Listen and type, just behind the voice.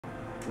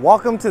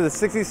Welcome to the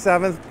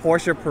 67th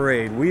Porsche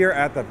Parade. We are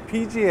at the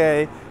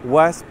PGA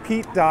West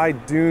Pete Dye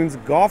Dunes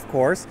Golf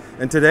Course,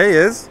 and today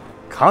is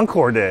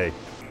Concours Day.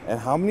 And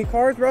how many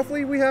cars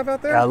roughly we have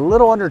out there? A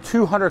little under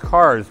 200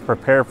 cars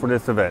prepared for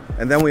this event.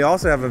 And then we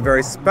also have a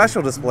very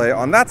special display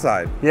on that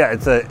side. Yeah,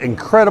 it's an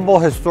incredible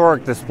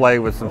historic display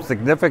with some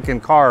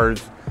significant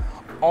cars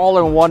all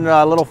in one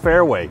little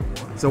fairway.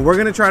 So we're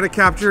going to try to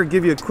capture,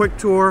 give you a quick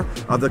tour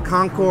of the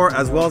Concours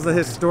as well as the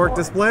historic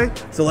display.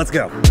 So let's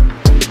go.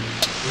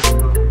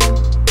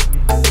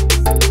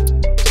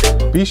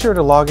 Be sure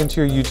to log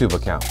into your YouTube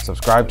account,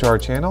 subscribe to our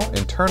channel,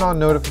 and turn on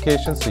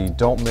notifications so you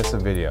don't miss a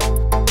video.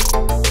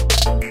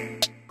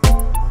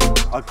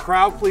 A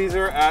crowd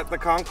pleaser at the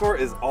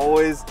Concours is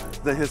always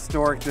the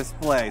historic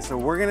display. So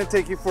we're going to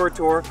take you for a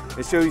tour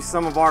and show you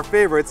some of our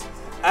favorites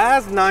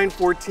as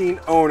 914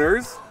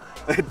 owners.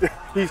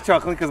 He's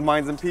chuckling because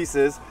mine's in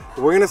pieces.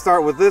 We're going to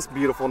start with this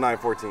beautiful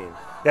 914.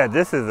 Yeah,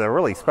 this is a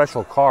really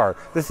special car.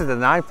 This is the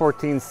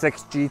 914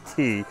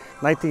 6GT,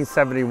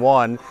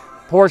 1971.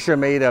 Porsche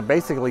made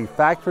basically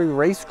factory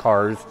race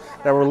cars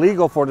that were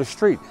legal for the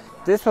street.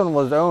 This one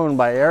was owned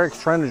by Eric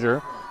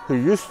Treninger, who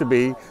used to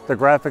be the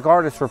graphic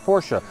artist for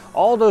Porsche.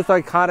 All those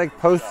iconic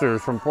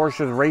posters from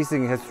Porsche's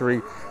racing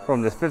history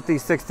from the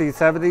 50s, 60s,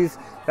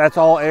 70s, that's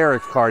all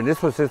Eric's car. And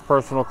this was his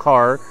personal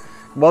car.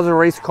 It was a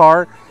race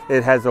car.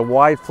 It has a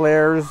wide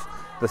flares,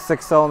 the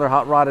 6-cylinder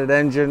hot-rodded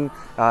engine.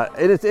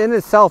 In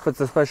itself, it's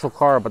a special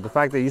car, but the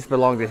fact that it used to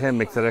belong to him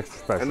makes it extra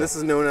special. And this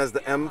is known as the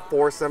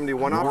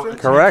M471 option?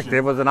 Correct.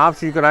 It was an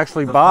option you could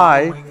actually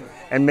buy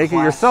and make it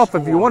yourself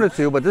if you wanted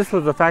to, but this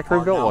was a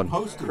factory-built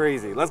one.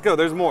 Crazy. Let's go.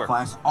 There's more.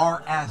 Class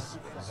RS.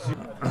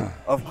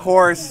 Of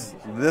course,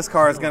 this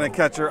car is going to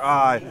catch your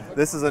eye.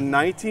 This is a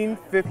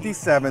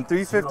 1957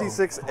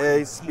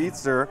 356A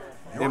Speedster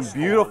in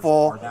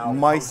beautiful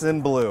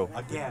Meissen blue.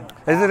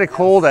 Isn't it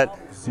cool that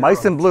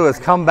Meissen blue has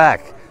come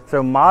back?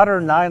 So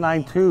modern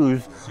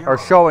 992s are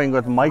showing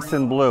with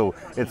Meissen blue.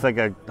 It's like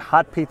a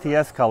hot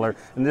PTS color,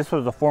 and this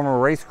was a former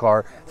race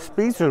car.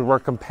 Speedsters were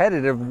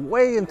competitive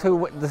way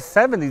into the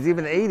 70s,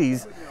 even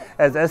 80s,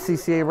 as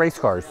SCCA race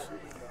cars.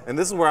 And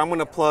this is where I'm going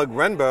to plug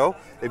Renbo.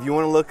 If you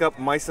want to look up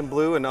Meissen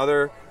blue and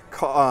other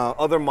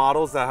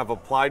models that have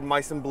applied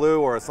Meissen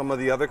blue or some of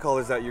the other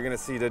colors that you're going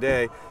to see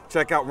today,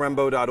 check out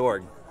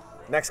renbo.org.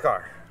 Next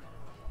car.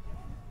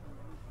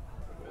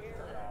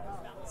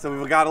 So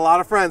we've got a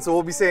lot of friends, so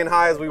we'll be saying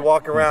hi as we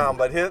walk around,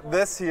 but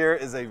this here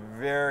is a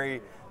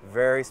very,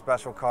 very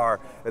special car.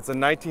 It's a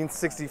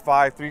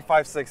 1965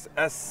 356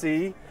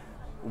 SC,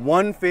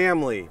 one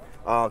family,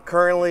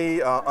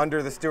 currently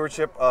under the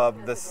stewardship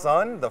of the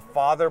son. The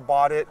father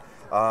bought it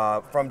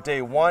from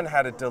day one,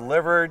 had it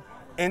delivered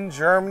in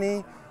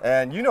Germany,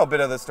 and you know a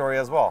bit of the story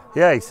as well.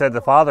 Yeah, he said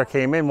the father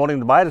came in wanting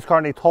to buy this car,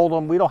 and they told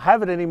him, we don't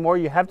have it anymore,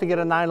 you have to get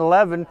a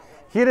 911.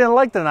 He didn't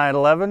like the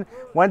 911,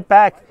 went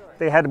back.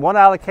 They had one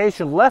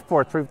allocation left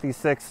for a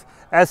 356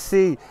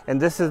 SC,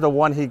 and this is the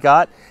one he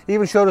got. He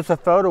even showed us a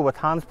photo with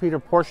Hans-Peter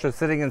Porsche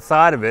sitting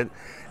inside of it.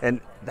 And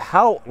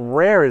how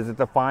rare is it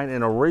to find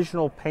an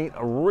original paint,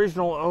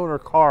 original owner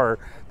car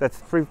that's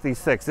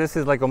 356? This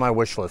is like on my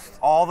wish list.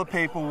 All the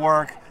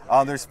paperwork,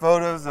 there's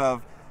photos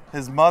of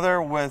his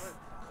mother with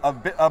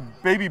a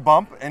baby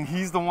bump, and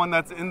he's the one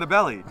that's in the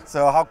belly.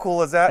 So how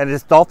cool is that? And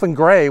it's Dolphin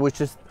Gray, which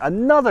is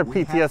another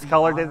PTS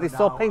color that they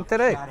still paint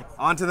today.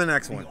 On to the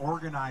next one. The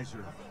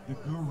organizer, the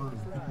guru,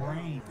 the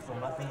brain.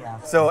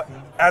 So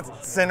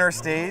at center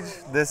stage,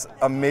 this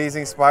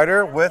amazing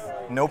Spider with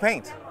no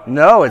paint.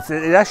 No, it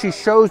actually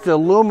shows the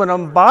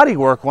aluminum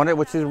bodywork on it,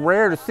 which is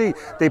rare to see.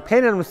 They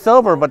painted them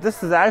silver, but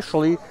this is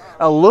actually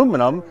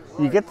aluminum.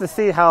 You get to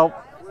see how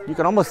you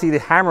can almost see the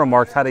hammer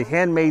marks, how they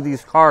handmade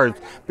these cars.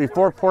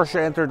 Before Porsche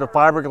entered the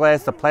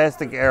fiberglass, the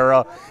plastic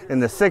era in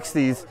the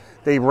 60s,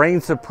 they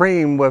reigned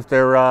supreme with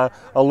their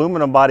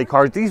aluminum body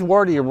cars. These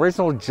were the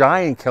original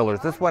giant killers.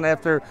 This went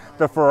after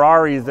the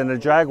Ferraris and the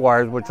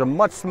Jaguars, which are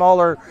much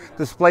smaller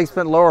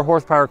displacement, lower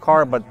horsepower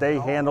car, but they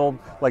handled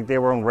like they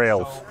were on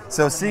rails.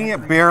 So seeing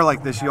it bare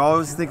like this, you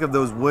always think of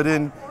those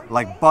wooden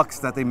like bucks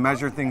that they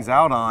measure things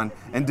out on.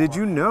 And did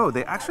you know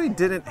they actually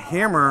didn't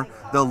hammer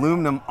the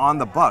aluminum on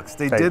the bucks?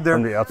 They did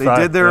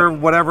their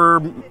whatever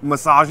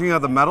massaging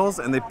of the metals,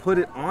 and they put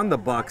it on the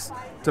bucks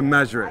to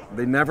measure it.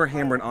 They never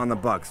hammered on the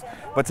bucks.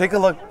 But take a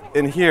look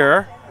in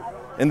here,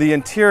 in the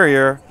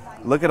interior.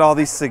 Look at all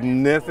these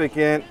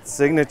significant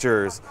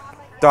signatures.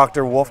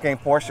 Dr. Wolfgang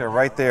Porsche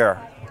right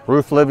there.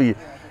 Ruth Libby,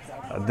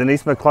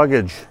 Denise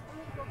McCluggage,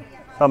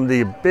 some of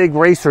the big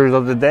racers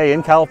of the day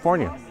in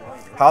California.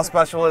 How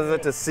special is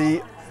it to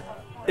see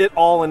it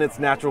all in its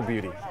natural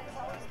beauty?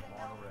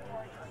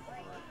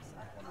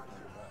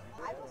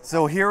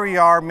 So here we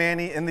are,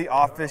 Manny, in the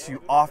office.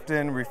 You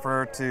often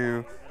refer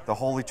to the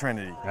Holy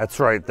Trinity. That's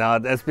right. Now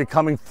it's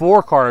becoming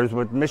 4 cars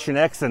with Mission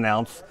X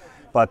announced,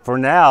 but for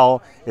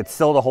now it's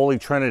still the Holy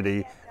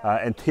Trinity.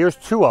 And here's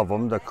 2 of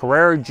them: the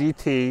Carrera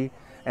GT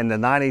and the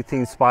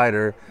 918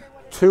 Spider,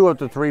 2 of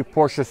the 3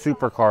 Porsche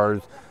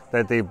supercars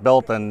that they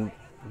built and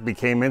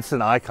became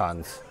instant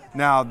icons.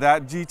 Now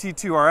that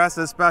GT2 RS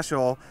is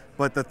special,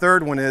 but the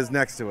third one is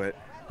next to it.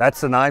 That's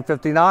the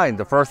 959,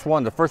 the first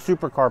one, the first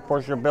supercar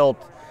Porsche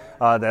built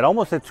that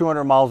almost hit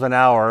 200 miles an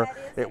hour.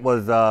 It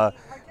was a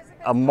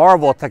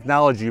marvel of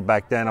technology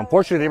back then.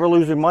 Unfortunately, they were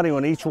losing money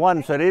on each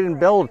one, so they didn't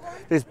build.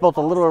 They just built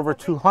a little over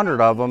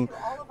 200 of them.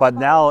 But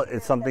now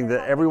it's something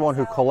that everyone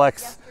who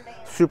collects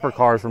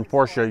supercars from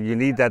Porsche, you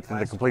need that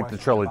to complete the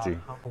trilogy.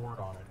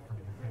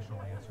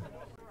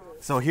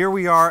 So here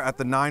we are at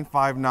the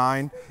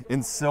 959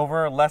 in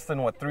silver. Less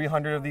than what,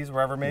 300 of these were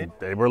ever made?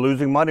 They were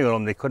losing money on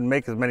them. They couldn't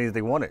make as many as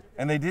they wanted.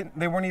 And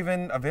they weren't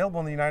even available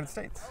in the United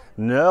States.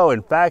 No,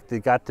 in fact,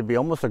 it got to be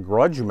almost a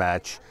grudge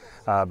match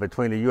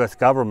between the U.S.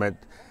 government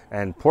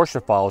and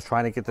Porsche files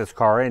trying to get this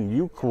car in.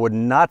 You would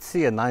not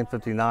see a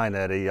 959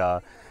 at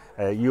a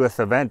U.S.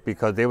 event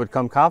because they would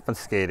come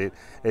confiscate it.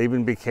 It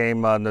even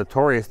became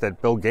notorious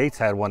that Bill Gates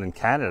had one in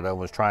Canada and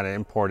was trying to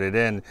import it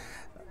in.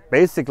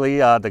 Basically,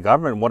 the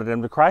government wanted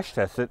them to crash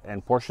test it,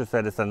 and Porsche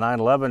said it's a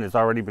 911, it's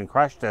already been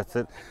crash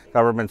tested.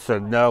 Government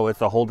said no,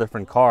 it's a whole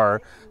different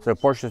car. So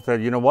Porsche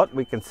said, you know what,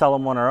 we can sell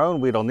them on our own.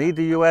 We don't need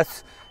the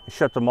U.S.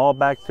 Shipped them all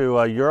back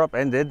to Europe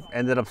and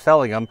ended up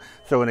selling them.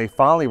 So when they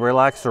finally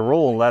relaxed the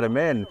rule and let them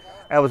in,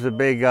 that was a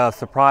big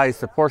surprise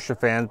to Porsche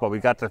fans, but we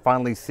got to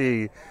finally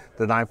see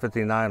the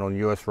 959 on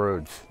U.S.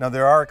 roads. Now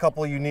there are a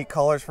couple of unique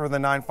colors for the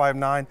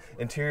 959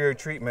 interior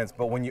treatments,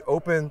 but when you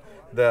open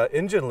the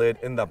engine lid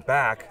in the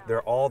back,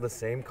 they're all the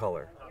same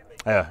color.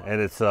 Yeah, and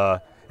it's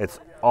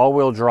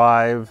all-wheel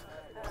drive,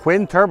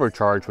 twin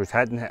turbocharged, which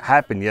hadn't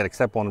happened yet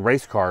except on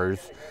race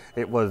cars.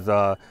 It was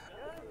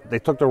they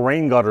took the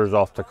rain gutters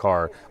off the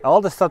car. All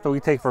the stuff that we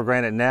take for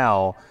granted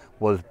now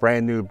was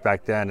brand new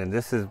back then, and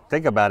this is,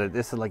 think about it,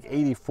 this is like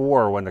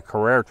 84 when the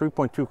Carrera,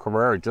 3.2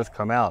 Carrera just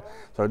come out.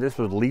 So this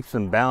was leaps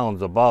and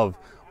bounds above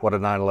what a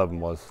 911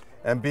 was.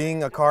 And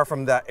being a car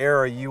from that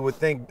era, you would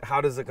think,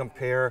 how does it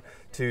compare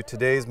to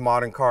today's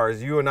modern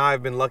cars? You and I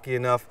have been lucky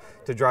enough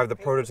to drive the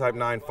prototype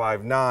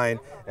 959,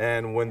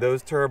 and when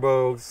those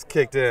turbos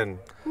kicked in,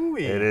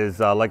 whoo-wee. It is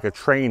like a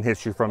train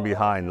hits you from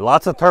behind.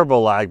 Lots of turbo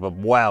lag, but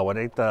wow, when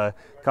it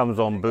comes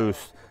on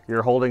boost,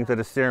 you're holding to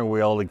the steering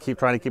wheel and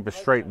trying to keep it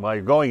straight while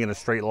you're going in a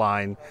straight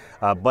line.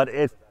 But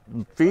it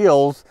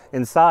feels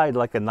inside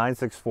like a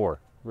 964.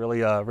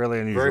 Really, really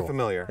unusual. Very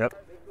familiar.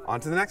 Yep.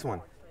 On to the next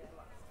one.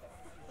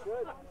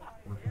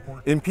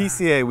 In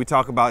PCA, we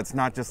talk about it's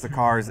not just the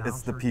cars,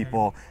 it's the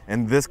people,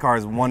 and this car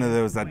is one of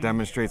those that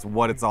demonstrates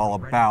what it's all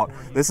about.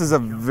 This is a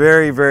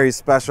very, very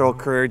special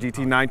Carrera GT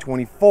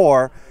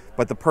 924,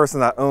 but the person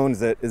that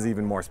owns it is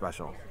even more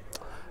special.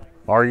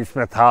 Marty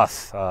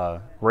Smith-Haas,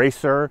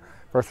 racer,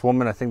 first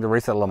woman I think to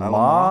race at Le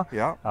Mans.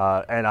 Yeah.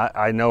 And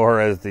I know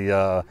her as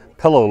the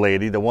pillow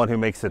lady, the one who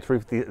makes the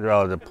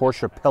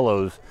Porsche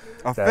pillows.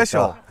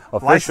 Official.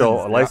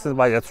 Licensed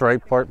by, that's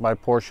right, part by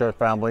Porsche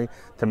family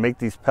to make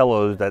these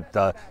pillows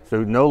that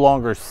so no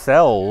longer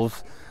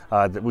sells.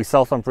 We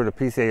sell some through the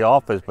PCA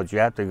office, but you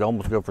have to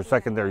almost go for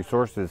secondary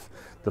sources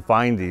to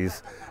find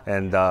these.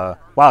 And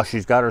wow,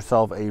 she's got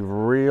herself a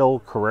real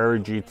Carrera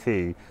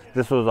GT.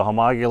 This was a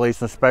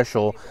homologation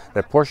special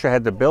that Porsche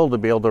had to build to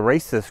be able to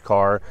race this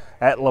car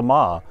at Le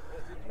Mans.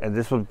 And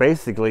this was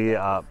basically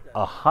a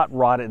hot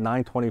rodded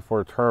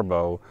 924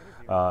 turbo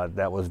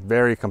that was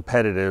very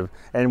competitive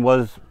and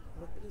was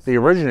the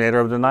originator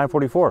of the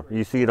 944.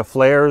 You see the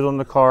flares on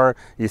the car,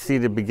 you see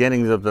the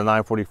beginnings of the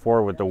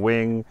 944 with the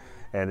wing,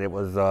 and it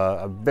was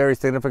a very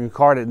significant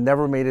car that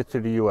never made it to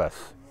the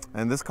U.S.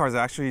 And this car's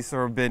actually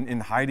sort of been in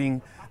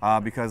hiding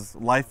because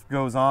life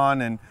goes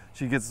on, and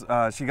she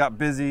got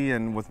busy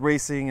and with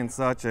racing and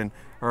such, and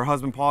her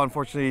husband Paul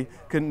unfortunately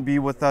couldn't be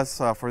with us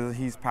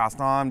he's passed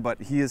on,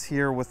 but he is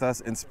here with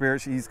us in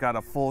spirit. He's got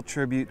a full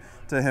tribute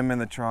to him in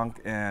the trunk,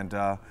 and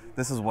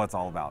this is what it's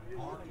all about.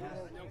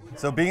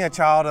 So being a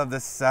child of the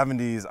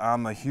 70s,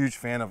 I'm a huge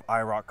fan of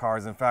IROC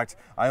cars. In fact,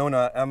 I own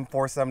a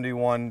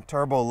M471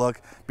 turbo look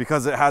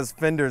because it has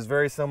fenders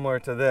very similar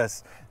to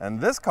this.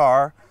 And this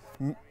car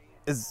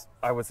is,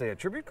 I would say, a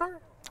tribute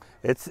car?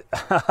 It's,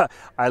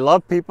 I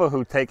love people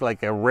who take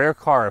like a rare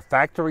car, a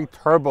factory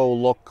turbo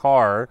look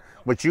car,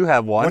 which you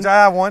have one. Which I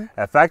have one.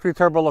 A factory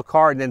turbo look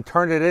car and then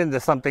turn it into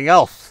something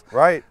else.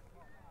 Right.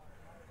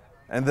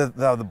 And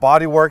the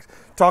body work.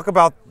 Talk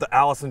about the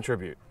Allison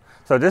tribute.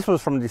 So this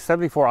was from the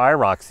 74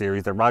 IROC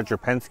series that Roger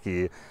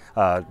Penske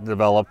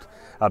developed.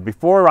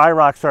 Before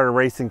IROC started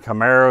racing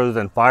Camaros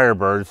and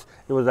Firebirds,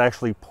 it was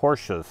actually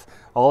Porsches,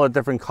 all the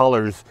different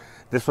colors.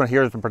 This one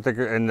here is in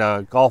particular in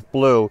Gulf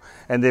Blue,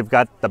 and they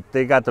got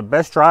the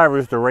best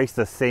drivers to race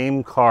the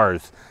same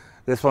cars.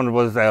 This one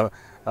was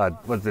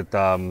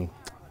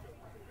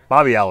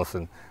Bobby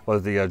Allison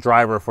was the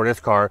driver for this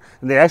car,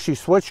 and they actually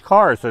switched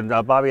cars, and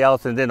Bobby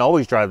Allison didn't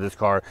always drive this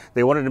car.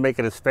 They wanted to make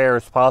it as fair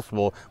as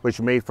possible,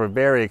 which made for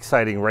very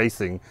exciting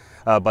racing.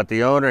 But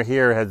the owner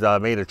here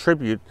has made a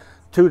tribute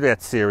to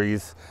that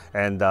series,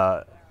 and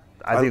I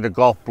think the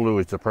Gulf Blue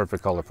is the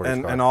perfect color for this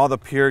car. And all the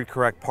period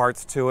correct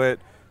parts to it.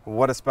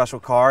 What a special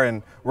car,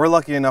 and we're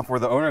lucky enough where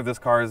the owner of this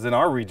car is in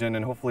our region,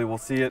 and hopefully we'll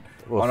see it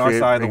on our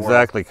side of the world.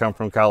 Exactly, come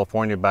from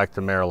California back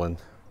to Maryland.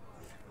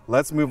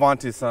 Let's move on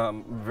to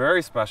some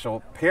very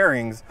special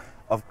pairings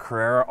of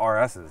Carrera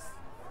RSs.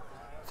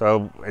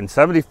 So in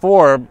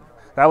 '74,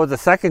 that was the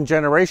second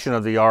generation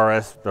of the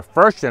RS. The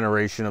first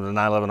generation of the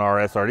 911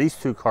 RS are these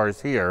two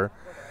cars here.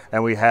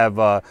 And we have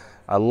a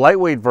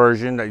lightweight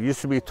version that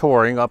used to be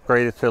touring,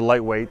 upgraded to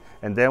lightweight.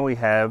 And then we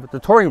have the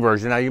touring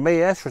version. Now you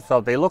may ask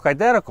yourself, they look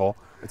identical.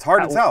 It's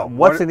hard to tell.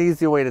 What's an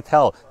easy way to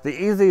tell? The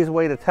easiest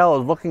way to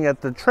tell is looking at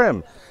the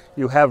trim.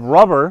 You have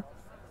rubber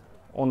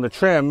on the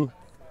trim,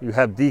 you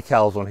have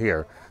decals on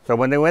here. So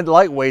when they went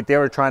lightweight, they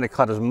were trying to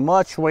cut as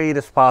much weight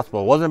as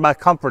possible. It wasn't about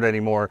comfort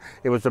anymore.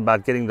 It was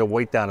about getting the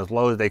weight down as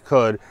low as they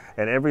could.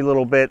 And every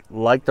little bit,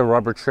 like the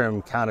rubber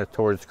trim, counted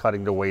towards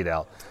cutting the weight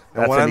out.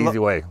 That's an easy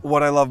way.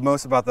 What I love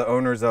most about the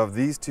owners of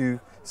these two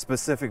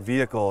specific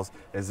vehicles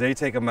is they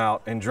take them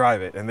out and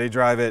drive it. And they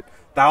drive it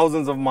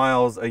thousands of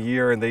miles a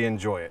year and they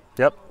enjoy it.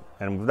 Yep.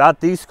 And without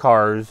these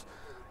cars,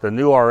 the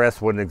new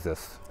RS wouldn't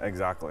exist.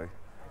 Exactly.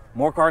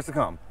 More cars to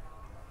come.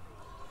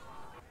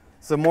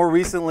 So more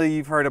recently,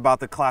 you've heard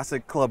about the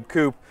classic Club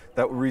Coupe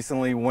that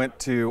recently went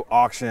to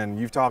auction.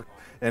 You've talked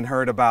and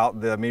heard about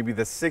maybe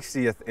the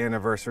 60th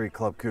anniversary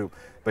Club Coupe.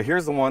 But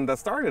here's the one that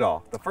started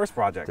all, the first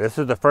project. This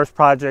is the first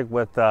project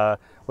with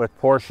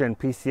Porsche and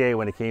PCA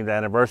when it came to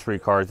anniversary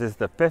cars. This is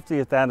the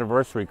 50th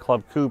anniversary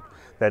Club Coupe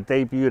that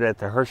debuted at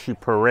the Porsche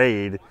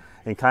Parade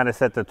and kind of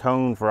set the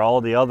tone for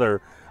all the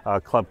other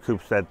Club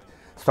Coupes that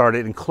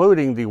started,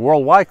 including the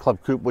worldwide Club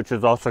Coupe, which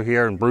is also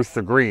here in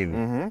Brewster Green.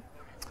 Mm-hmm.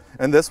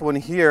 And this one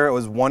here, it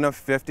was one of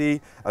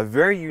 50, a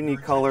very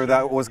unique color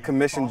that was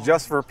commissioned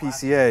just for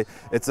PCA.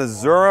 It's a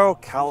Zuro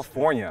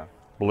California.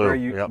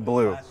 Blue.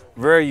 Blue.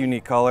 Very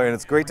unique color, and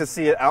it's great to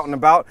see it out and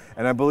about.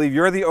 And I believe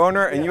you're the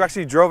owner, and you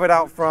actually drove it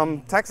out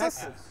from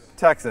Texas?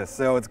 Texas.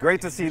 So it's great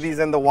to see these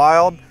in the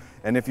wild.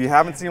 And if you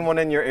haven't seen one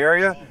in your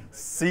area,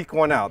 seek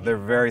one out. They're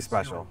very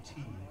special.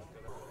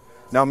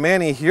 Now,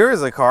 Manny, here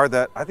is a car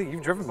that I think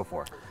you've driven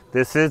before.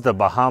 This is the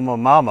Bahama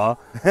Mama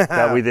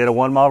that we did a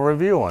 1 mile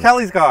review on.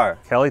 Kelly's car.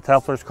 Kelly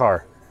Telfler's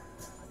car.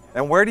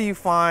 And where do you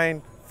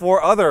find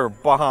 4 other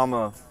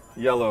Bahama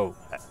yellow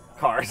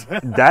cars?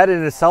 That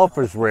in itself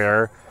is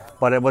rare,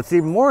 but what's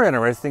even more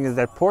interesting is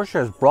that Porsche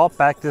has brought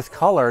back this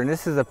color, and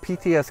this is a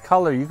PTS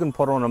color you can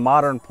put on a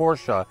modern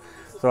Porsche.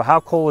 So how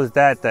cool is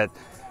that, that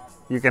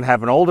you can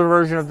have an older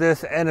version of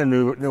this and a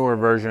newer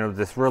version of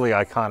this really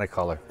iconic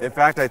color. In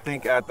fact, I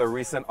think at the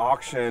recent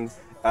auction,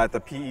 at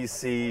the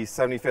PEC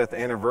 75th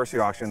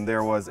anniversary auction,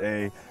 there was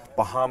a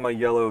Bahama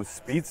Yellow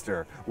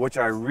Speedster, which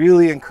I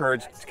really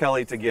encouraged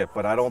Kelly to get,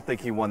 but I don't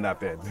think he won that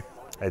bid.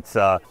 It's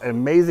an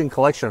amazing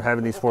collection of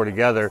having these 4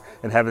 together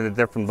and having the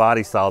different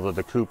body styles of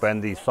the coupe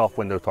and the soft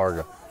window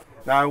Targa.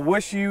 Now, I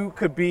wish you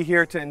could be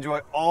here to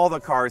enjoy all the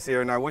cars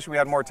here, and I wish we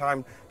had more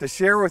time to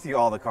share with you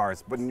all the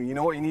cars. But you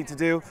know what you need to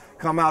do?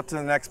 Come out to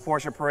the next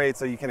Porsche Parade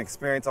so you can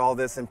experience all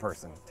this in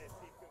person.